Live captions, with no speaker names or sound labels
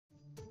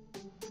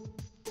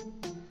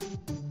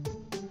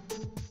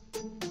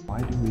Why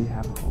do we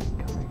have a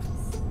homecoming?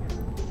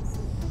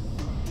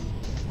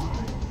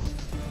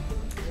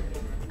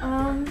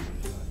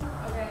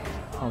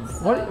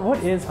 What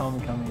is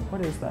homecoming?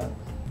 What is that?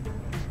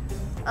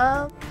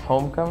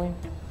 Homecoming?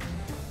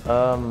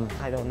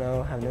 I don't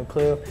know, have no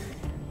clue.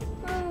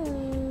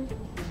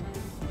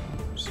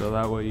 So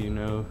that way you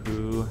know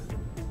who's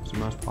the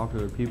most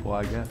popular people,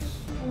 I guess.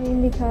 I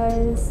mean,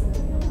 because,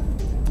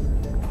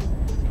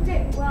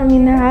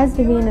 there has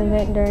to be an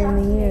event during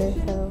the year,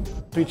 so.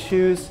 We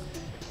choose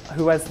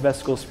who has the best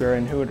school spirit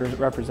and who would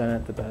represent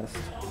it the best.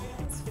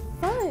 It's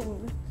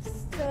fun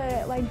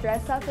to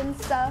dress up and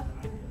stuff.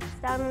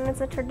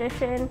 It's a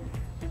tradition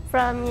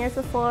from years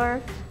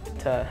before.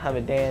 To have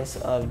a dance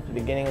of the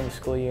beginning of the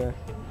school year.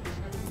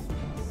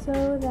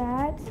 So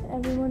that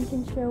everyone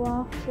can show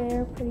off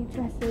their pretty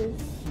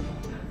dresses.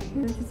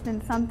 It's just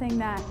been something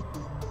that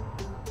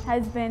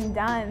has been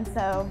done,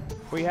 so.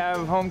 We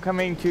have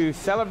homecoming to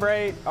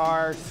celebrate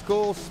our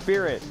school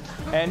spirit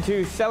and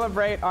to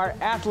celebrate our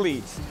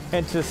athletes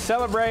and to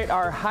celebrate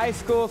our high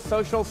school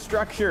social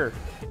structure.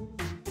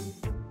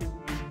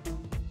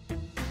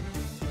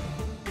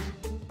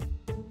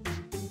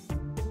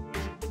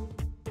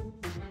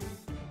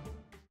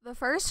 The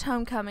first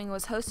homecoming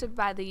was hosted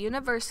by the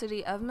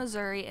University of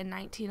Missouri in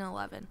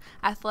 1911.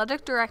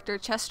 Athletic director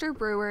Chester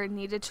Brewer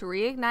needed to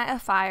reignite a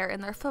fire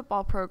in their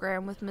football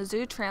program with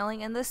Mizzou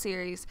trailing in the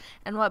series,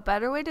 and what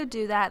better way to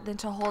do that than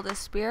to hold a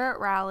spirit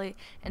rally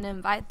and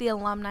invite the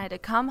alumni to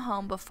come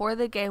home before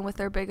the game with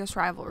their biggest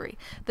rivalry.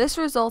 This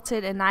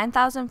resulted in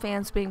 9,000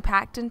 fans being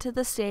packed into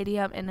the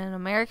stadium in an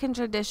American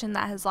tradition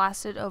that has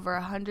lasted over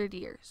 100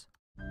 years.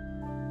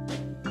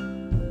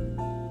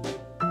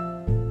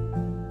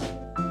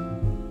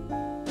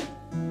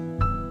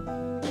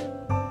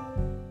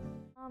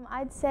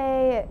 I'd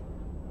say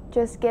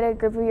just get a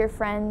group of your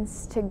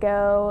friends to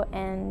go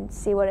and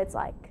see what it's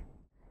like.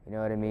 You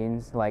know what it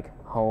means? Like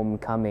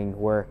homecoming,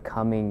 we're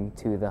coming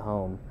to the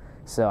home.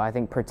 So I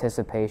think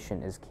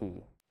participation is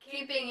key.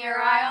 Keeping your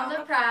eye on the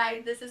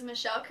pride, this is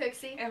Michelle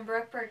Cooksey And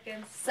Brooke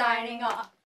Perkins signing off.